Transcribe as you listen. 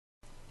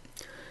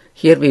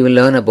Here we will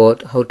learn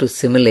about how to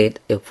simulate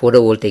a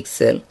photovoltaic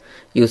cell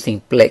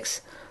using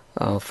Plex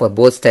for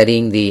both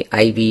studying the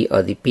IV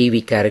or the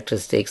PV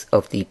characteristics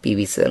of the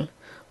PV cell,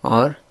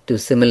 or to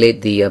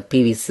simulate the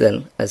PV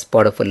cell as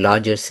part of a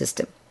larger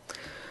system.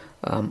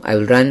 I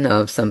will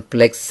run some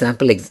Plex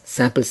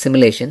sample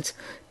simulations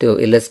to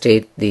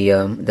illustrate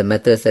the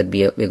methods that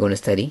we're going to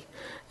study,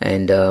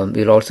 and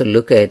we will also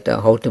look at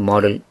how to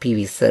model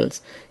PV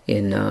cells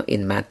in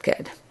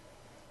MathCAD.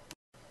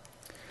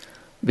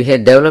 We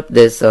had developed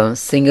this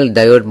single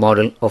diode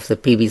model of the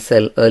PV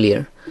cell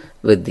earlier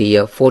with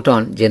the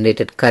photon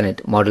generated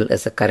current modeled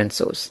as a current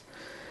source.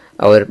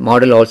 Our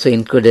model also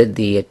included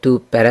the two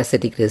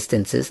parasitic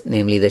resistances,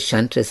 namely the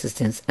shunt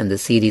resistance and the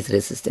series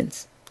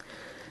resistance.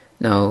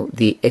 Now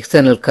the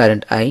external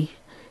current I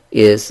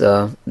is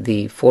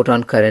the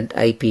photon current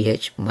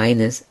IPH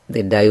minus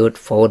the diode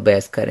forward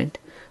bias current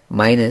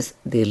minus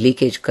the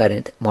leakage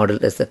current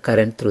modeled as the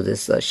current through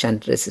this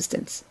shunt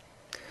resistance.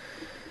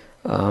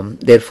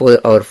 Therefore,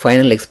 our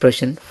final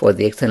expression for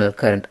the external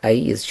current I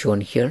is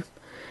shown here,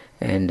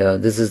 and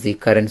this is the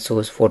current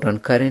source photon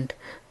current,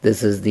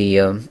 this is the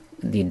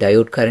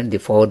diode current, the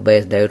forward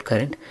bias diode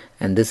current,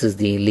 and this is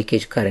the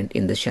leakage current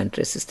in the shunt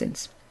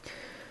resistance.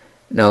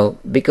 Now,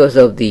 because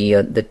of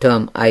the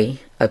term I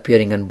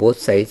appearing on both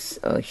sides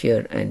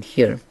here,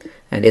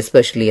 and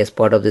especially as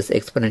part of this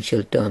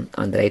exponential term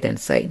on the right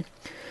hand side,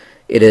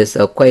 it is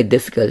quite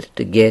difficult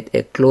to get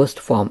a closed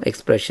form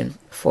expression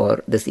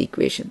for this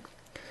equation.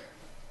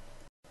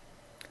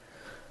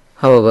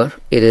 However,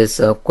 it is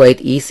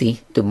quite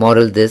easy to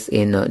model this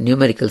in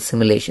numerical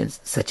simulations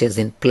such as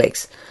in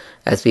Plex,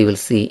 as we will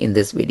see in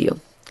this video.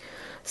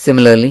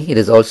 Similarly, it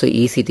is also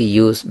easy to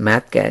use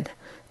MathCAD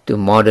to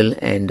model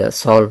and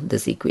solve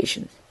this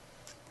equation.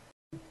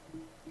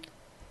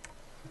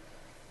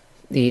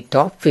 The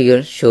top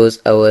figure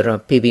shows our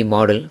PV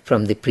model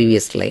from the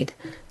previous slide,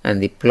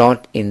 and the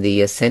plot in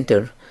the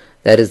center,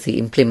 that is the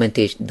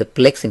implementation, the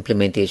Plex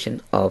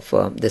implementation of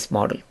this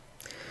model.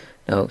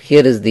 Now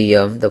here is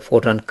the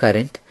photon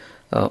current,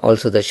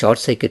 also the short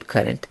circuit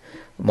current,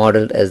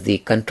 modeled as the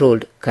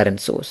controlled current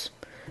source.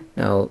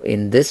 Now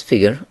in this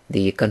figure,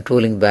 the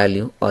controlling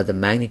value or the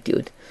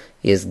magnitude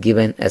is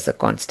given as a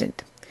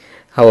constant.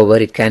 However,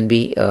 it can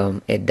be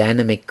a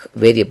dynamic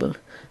variable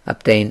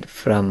obtained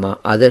from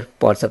other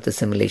parts of the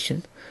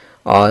simulation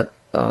or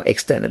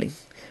externally.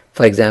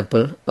 For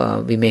example,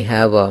 we may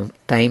have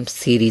time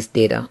series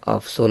data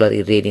of solar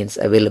irradiance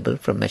available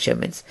from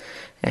measurements,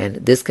 and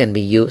this can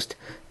be used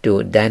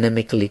to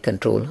dynamically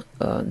control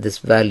this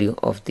value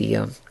of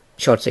the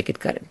short circuit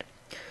current.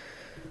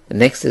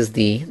 Next is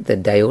the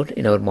diode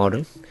in our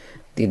model.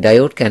 The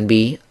diode can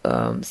be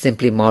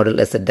simply modeled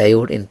as a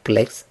diode in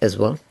Plex as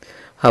well.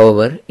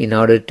 However, in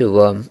order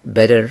to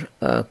better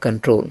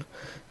control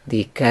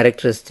the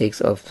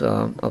characteristics of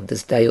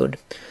this diode,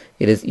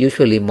 it is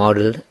usually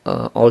modeled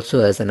also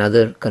as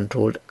another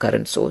controlled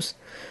current source,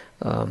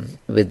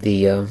 with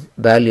the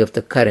value of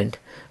the current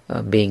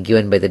being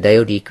given by the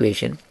diode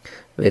equation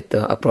with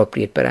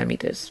appropriate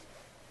parameters.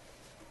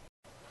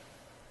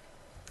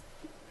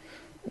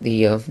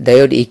 The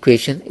diode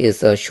equation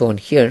is shown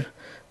here,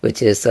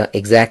 which is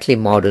exactly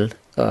modeled,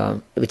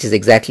 which is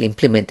exactly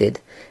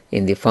implemented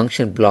in the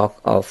function block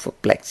of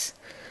Plex.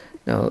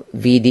 Now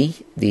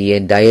VD, the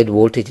diode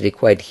voltage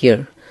required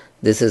here,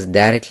 this is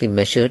directly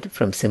measured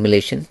from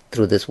simulation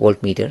through this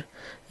voltmeter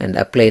and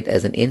applied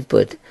as an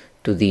input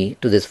to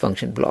this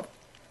function block.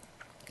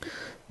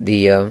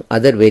 The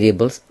other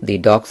variables, the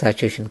dock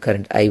saturation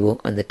current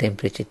IO and the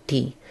temperature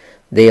T,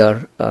 they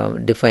are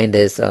defined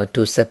as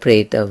two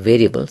separate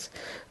variables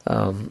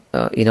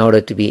in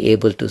order to be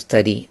able to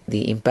study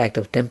the impact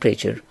of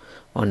temperature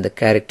on the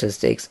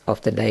characteristics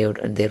of the diode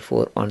and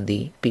therefore on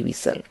the PV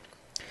cell.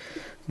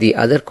 The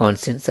other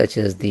constants such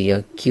as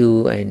the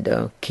Q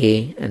and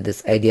K and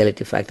this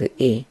ideality factor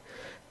A,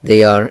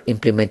 they are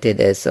implemented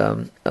as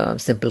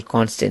simple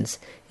constants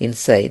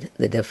inside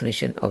the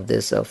definition of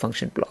this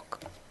function block.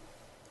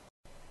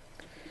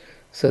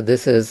 So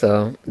this is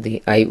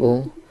the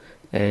IO,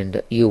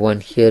 and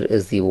U1 here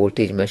is the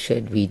voltage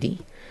measured VD,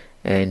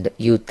 and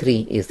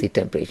U3 is the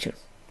temperature.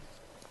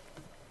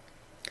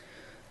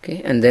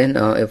 Okay, and then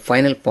a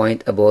final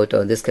point about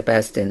this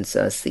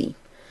capacitance C.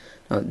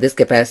 Now this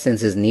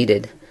capacitance is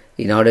needed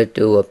in order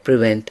to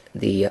prevent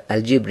the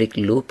algebraic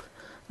loop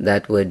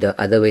that would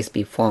otherwise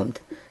be formed,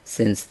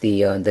 since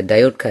the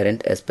diode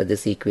current as per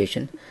this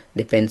equation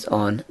depends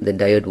on the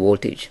diode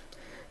voltage,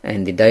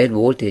 and the diode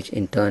voltage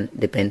in turn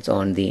depends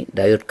on the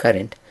diode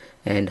current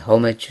and how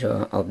much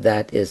of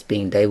that is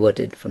being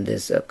diverted from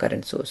this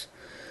current source.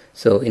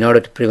 So in order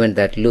to prevent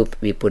that loop,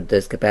 we put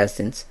this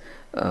capacitance,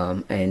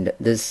 and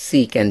this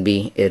C can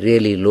be a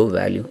really low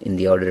value in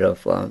the order of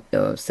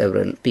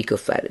several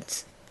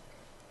picofarads.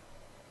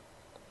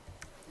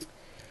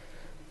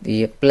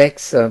 The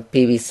Plex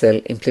PV cell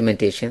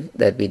implementation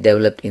that we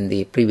developed in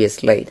the previous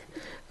slide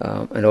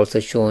and also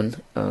shown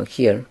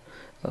here,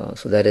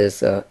 so that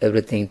is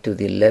everything to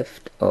the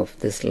left of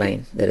this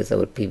line, that is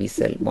our PV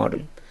cell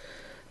model.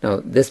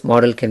 Now this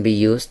model can be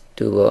used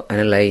to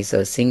analyze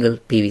a single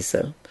PV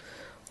cell,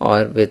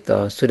 or with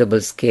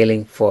suitable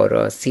scaling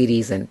for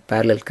series and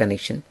parallel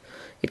connection.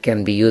 It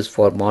can be used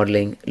for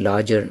modeling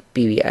larger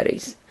PV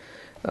arrays,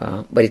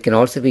 but it can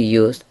also be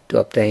used to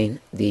obtain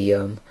the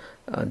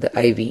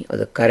IV, or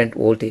the current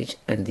voltage,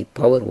 and the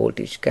power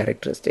voltage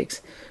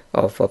characteristics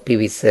of a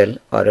PV cell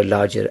or a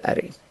larger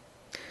array.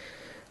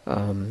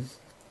 And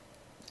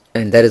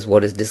that is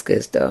what is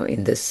discussed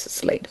in this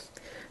slide.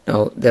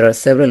 Now there are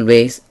several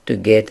ways to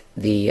get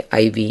the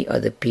IV or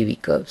the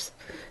PV curves.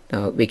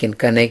 Now we can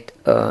connect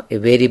a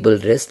variable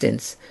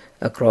resistance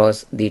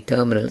across the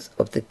terminals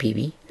of the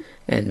PV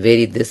and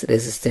vary this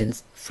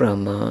resistance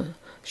from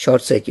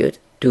short circuit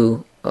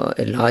to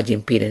a large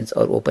impedance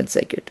or open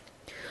circuit.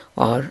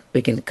 Or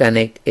we can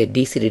connect a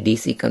DC to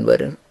DC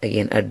converter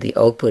again at the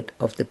output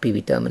of the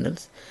PV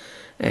terminals,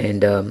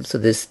 and so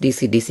this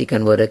DC-DC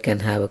converter can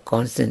have a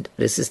constant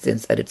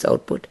resistance at its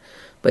output,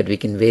 but we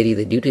can vary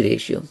the duty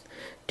ratio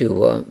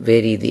to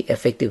vary the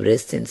effective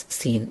resistance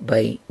seen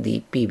by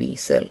the PV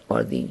cell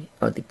or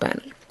the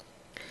panel.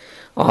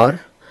 Or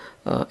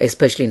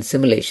especially in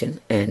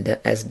simulation, and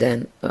as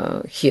done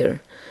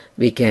here,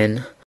 we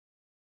can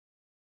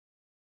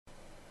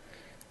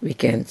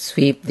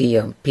sweep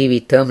the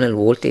PV terminal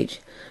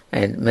voltage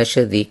and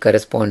measure the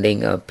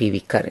corresponding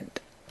PV current.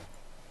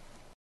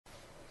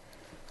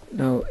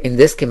 Now in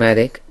this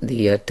schematic,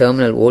 the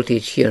terminal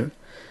voltage here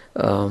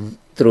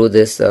through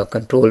this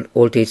controlled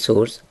voltage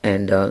source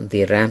and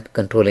the ramp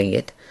controlling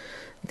it,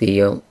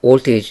 the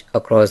voltage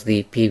across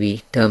the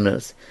PV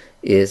terminals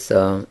is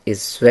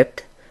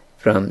swept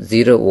from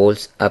 0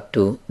 volts up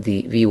to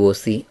the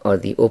VOC, or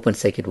the open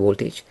circuit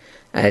voltage,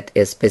 at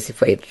a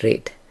specified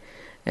rate,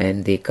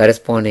 and the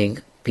corresponding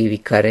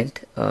PV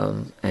current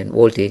and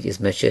voltage is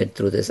measured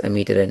through this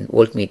ammeter and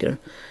voltmeter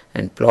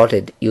and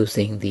plotted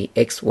using the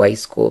XY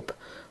scope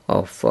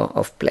of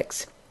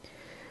Plex.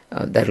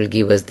 That will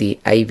give us the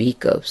IV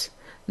curves.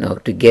 Now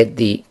to get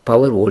the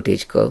power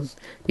voltage curve,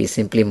 we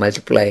simply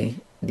multiply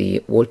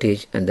the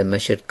voltage and the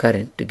measured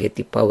current to get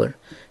the power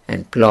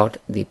and plot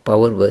the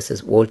power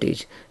versus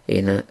voltage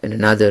in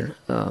another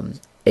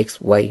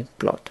XY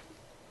plot.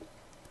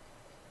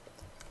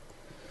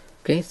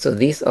 Okay, so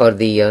these are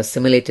the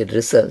simulated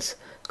results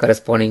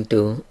corresponding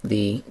to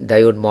the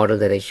diode model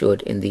that I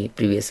showed in the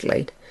previous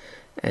slide.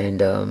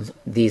 And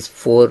these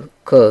 4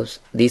 curves,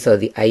 these are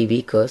the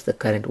IV curves, the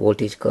current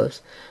voltage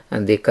curves,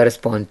 and they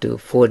correspond to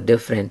 4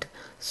 different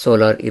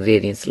solar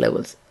irradiance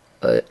levels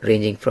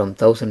ranging from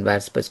 1000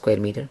 watts per square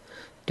meter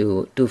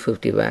to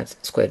 250 watts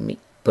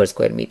per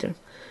square meter.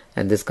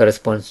 And this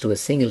corresponds to a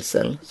single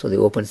cell, so the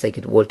open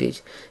circuit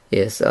voltage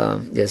is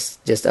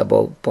just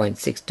above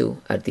 0.62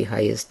 at the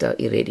highest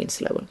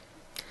irradiance level.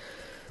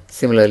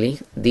 Similarly,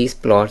 these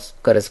plots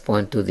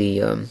correspond to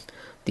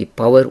the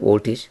power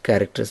voltage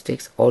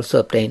characteristics also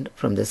obtained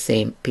from the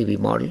same PV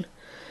model,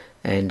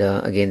 and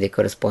again they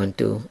correspond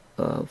to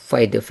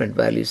 5 different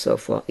values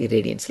of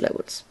irradiance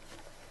levels.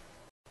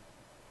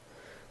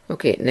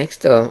 Okay,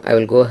 next I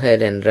will go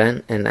ahead and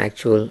run an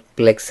actual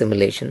Plex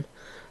simulation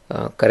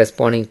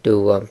corresponding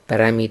to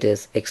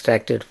parameters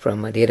extracted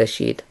from a data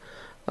sheet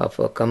of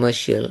a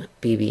commercial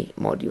PV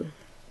module.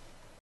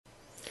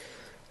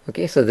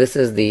 Okay, so this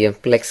is the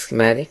Plex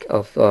schematic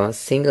of a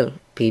single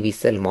PV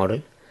cell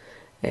model,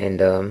 and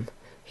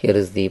here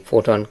is the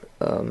photon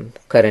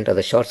current, or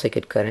the short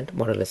circuit current,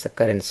 modeled as a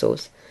current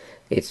source.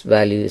 Its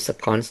value is a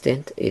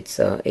constant. It's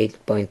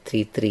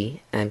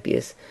 8.33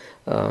 amperes.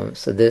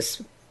 So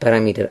this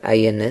parameter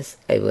INS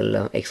I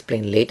will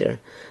explain later.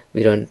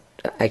 We don't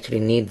actually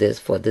need this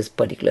for this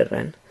particular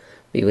run.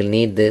 We will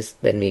need this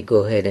when we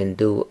go ahead and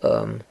do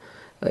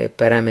a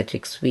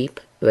parametric sweep,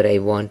 where I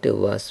want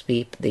to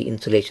sweep the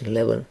insulation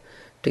level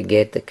to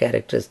get the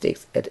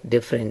characteristics at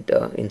different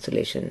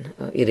insulation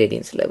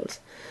irradiance levels.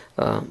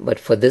 But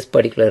for this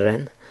particular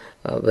run,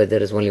 where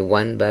there is only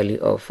one value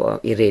of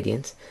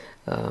irradiance,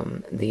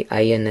 the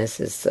INS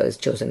is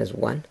chosen as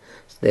 1.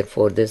 So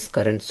therefore this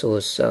current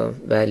source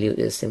value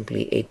is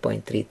simply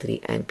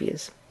 8.33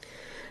 amperes.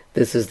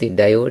 This is the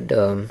diode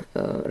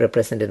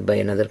represented by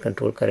another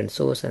control current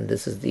source, and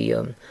this is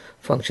the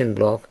function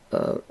block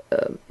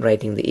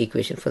writing the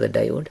equation for the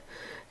diode,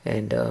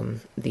 and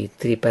the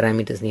 3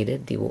 parameters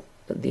needed: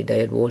 the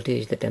diode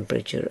voltage, the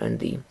temperature, and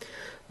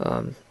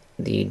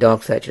the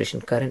dark saturation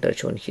current are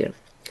shown here.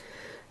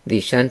 The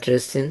shunt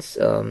resistance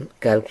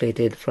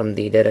calculated from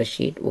the data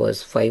sheet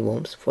was 5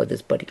 ohms for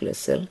this particular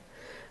cell,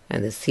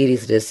 and the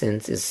series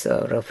resistance is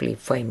roughly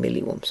 5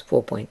 milliohms,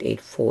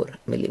 4.84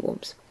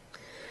 milliohms.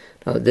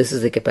 Now this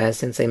is the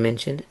capacitance I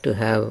mentioned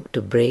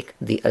to break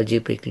the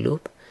algebraic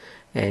loop,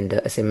 and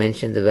as I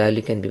mentioned, the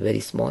value can be very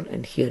small,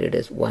 and here it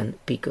is 1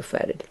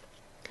 picofarad.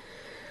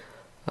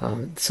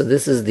 So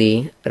this is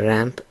the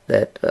ramp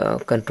that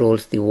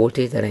controls the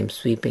voltage that I'm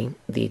sweeping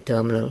the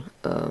terminal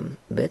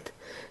with.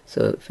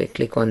 So if I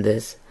click on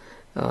this,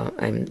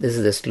 this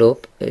is the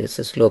slope. It's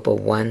a slope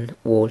of 1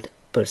 volt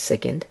per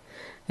second,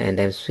 and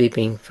I'm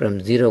sweeping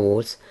from 0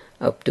 volts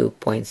up to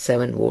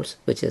 0.7 volts,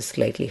 which is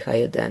slightly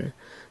higher than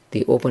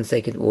the open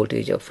circuit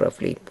voltage of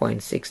roughly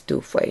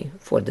 0.625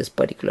 for this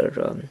particular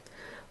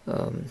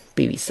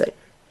PV cell.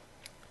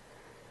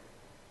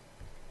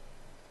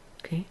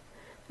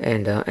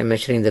 and I'm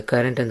measuring the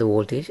current and the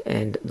voltage,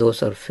 and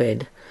those are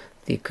fed,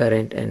 the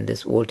current and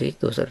this voltage,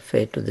 those are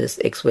fed to this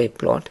XY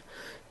plot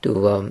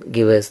to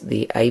give us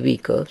the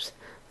IV curves.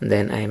 And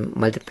then I'm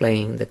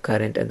multiplying the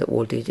current and the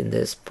voltage in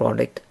this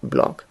product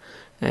block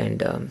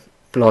and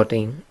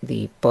plotting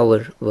the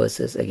power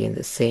versus again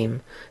the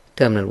same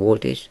terminal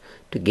voltage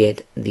to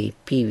get the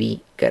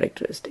PV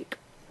characteristic.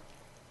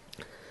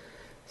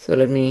 So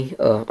let me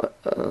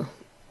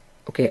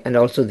okay, and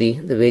also the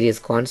various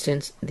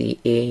constants, the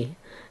A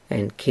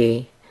and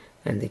K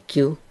and the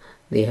Q,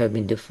 they have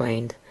been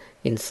defined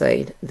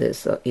inside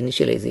this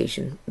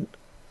initialization.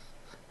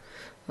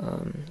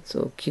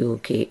 So Q,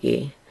 K,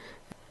 A.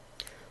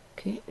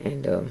 Okay,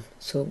 and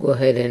so go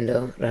ahead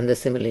and run the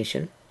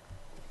simulation.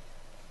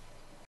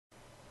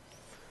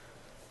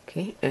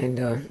 Okay, and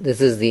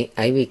this is the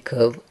IV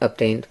curve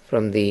obtained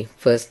from the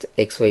first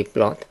XY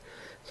plot.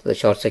 So the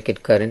short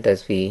circuit current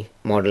as we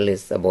model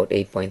is about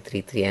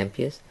 8.33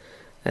 amperes,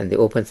 and the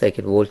open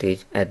circuit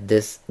voltage at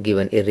this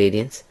given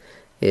irradiance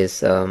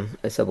is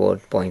about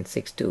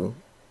 0.62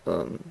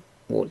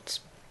 volts.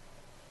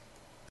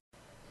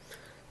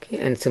 Okay,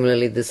 and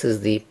similarly this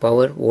is the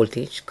power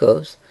voltage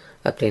curves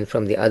obtained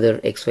from the other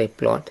XY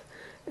plot,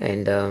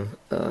 and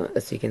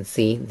as you can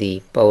see,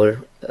 the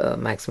power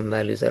maximum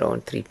value is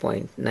around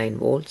 3.9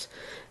 volts,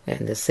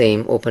 and the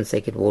same open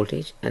circuit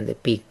voltage and the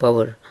peak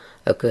power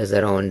occurs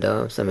around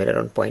somewhere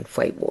around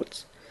 0.5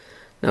 volts.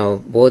 Now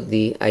both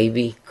the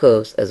IV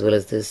curves as well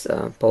as this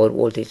power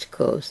voltage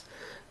curves,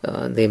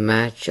 they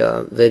match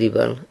very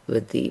well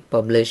with the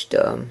published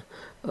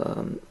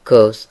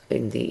curves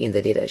in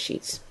the data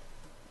sheets.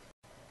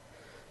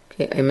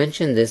 Okay, I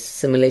mentioned this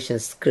simulation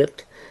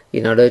script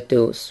in order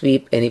to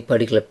sweep any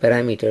particular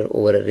parameter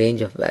over a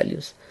range of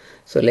values.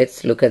 So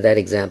let's look at that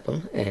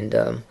example, and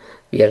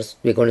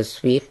we're going to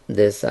sweep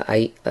this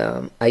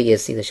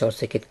ISC, the short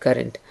circuit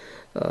current,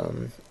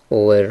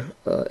 over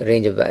a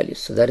range of values.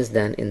 So that is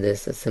done in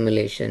this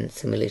simulation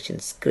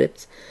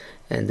scripts,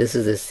 and this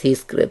is a C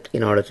script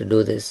in order to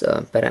do this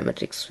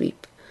parametric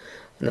sweep.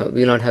 Now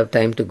we will not have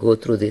time to go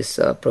through this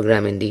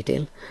program in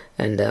detail,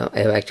 and I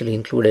have actually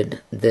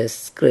included this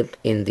script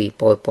in the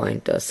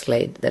PowerPoint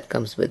slide that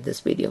comes with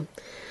this video.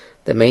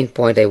 The main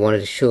point I wanted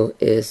to show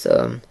is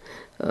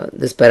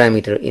this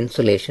parameter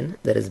insulation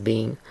that is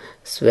being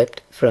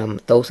swept from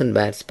 1000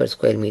 watts per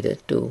square meter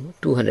to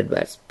 200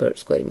 watts per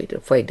square meter,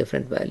 5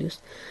 different values,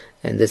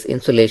 and this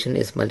insulation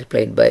is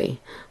multiplied by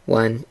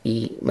 1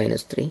 E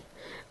minus 3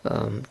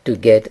 to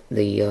get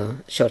the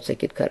short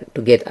circuit current,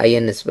 to get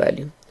INS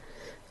value.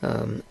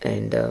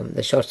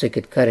 The short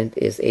circuit current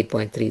is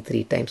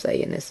 8.33 times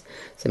INS,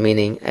 so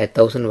meaning at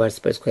 1000 watts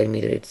per square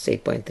meter it's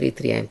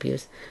 8.33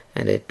 amperes,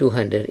 and at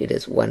 200 it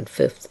is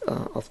 1/5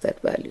 of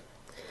that value.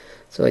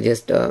 So I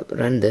just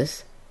run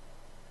this.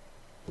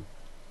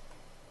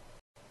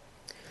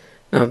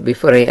 Now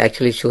before I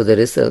actually show the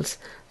results,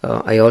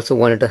 I also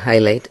wanted to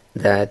highlight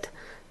that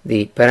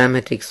the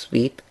parametric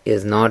sweep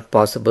is not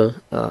possible,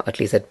 at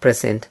least at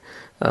present,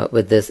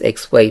 with this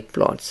XY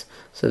plots.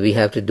 So you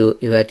have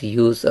to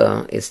use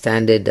a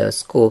standard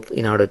scope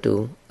in order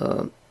to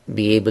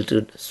be able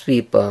to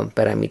sweep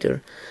parameter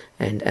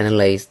and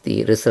analyze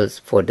the results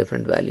for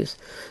different values.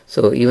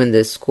 So even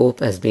this scope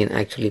has been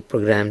actually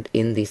programmed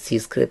in the C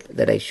script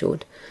that I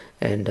showed,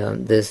 and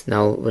this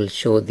now will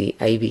show the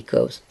IV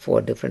curves for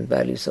different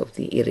values of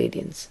the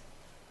irradiance.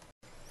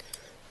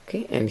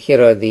 Okay, and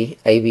here are the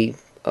IV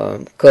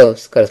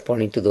curves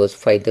corresponding to those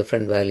 5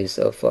 different values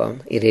of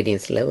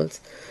irradiance levels,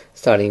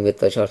 starting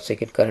with a short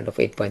circuit current of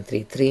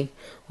 8.33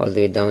 all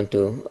the way down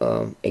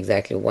to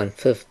exactly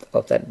 1/5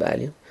 of that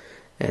value,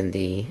 and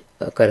the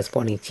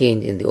corresponding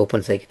change in the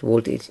open circuit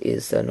voltage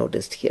is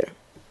noticed here.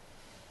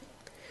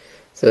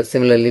 So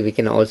similarly we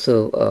can also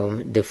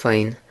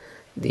define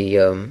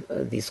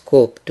the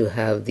scope to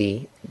have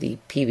the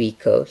PV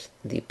curves,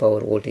 the power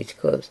voltage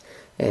curves,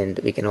 and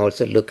we can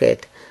also look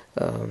at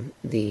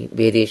the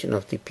variation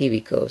of the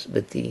PV curves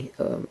with the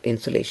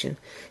insulation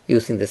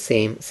using the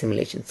same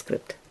simulation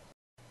script.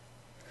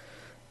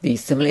 The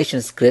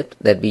simulation script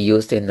that we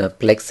used in the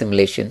Plex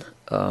simulation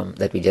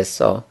that we just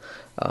saw,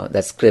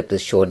 that script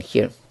is shown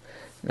here.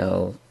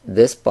 Now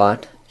this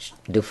part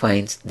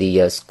defines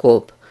the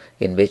scope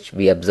in which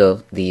we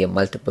observe the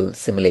multiple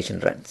simulation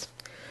runs.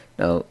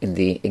 Now in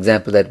the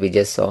example that we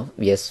just saw,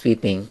 we are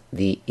sweeping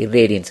the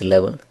irradiance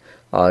level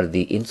or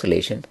the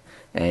insulation,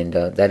 and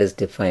that is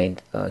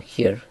defined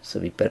here. So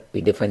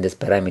we define this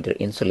parameter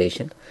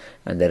insulation,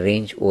 and the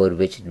range over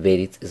which it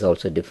varies is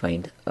also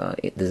defined.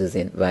 This is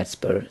in watts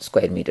per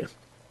square meter.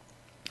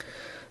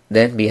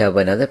 Then we have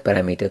another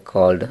parameter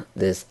called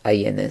this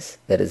INS,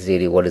 that is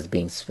really what is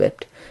being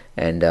swept,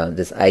 and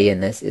this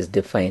INS is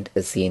defined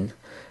as seen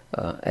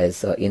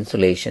as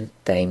insulation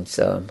times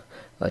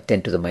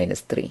 10 to the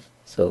minus 3.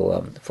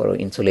 So for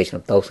insulation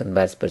of 1000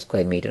 watts per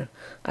square meter,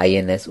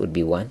 INS would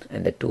be 1,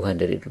 and at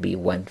 200 it would be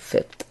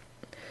 1/5.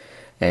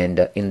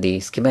 And in the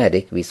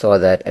schematic we saw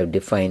that I've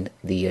defined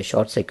the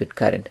short circuit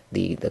current,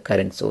 the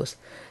current source,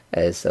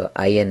 as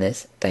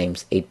INS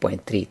times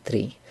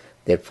 8.33,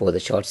 Therefore, the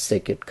short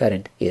circuit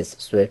current is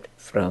swept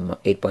from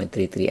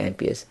 8.33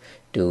 amperes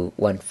to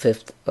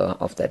 1/5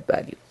 of that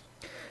value.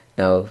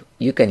 Now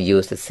you can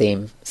use the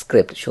same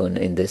script shown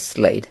in this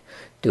slide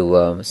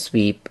to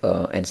sweep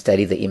and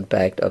study the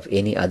impact of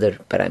any other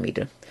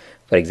parameter.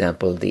 For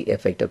example, the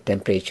effect of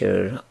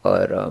temperature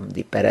or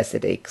the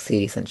parasitic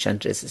series and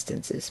shunt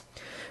resistances.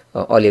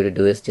 All you have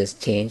to do is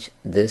just change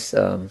this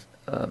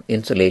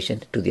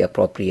insulation to the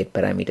appropriate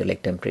parameter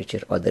like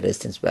temperature or the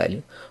resistance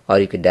value, or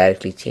you could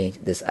directly change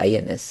this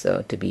INS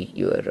to be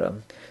your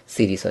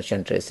series or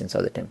shunt resistance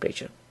or the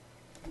temperature.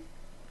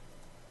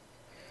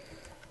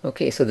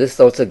 Okay, so this is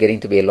also getting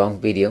to be a long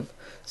video,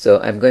 so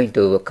I'm going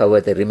to cover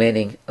the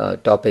remaining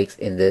topics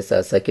in this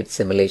circuit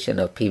simulation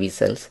of PV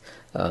cells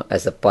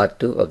as a part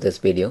 2 of this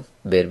video,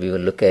 where we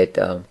will look at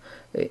a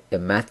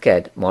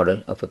MathCAD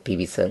model of a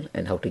PV cell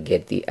and how to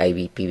get the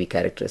IV PV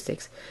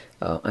characteristics,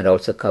 and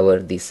also cover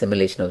the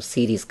simulation of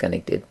series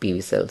connected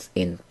PV cells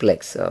in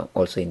Plex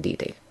also in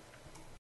detail.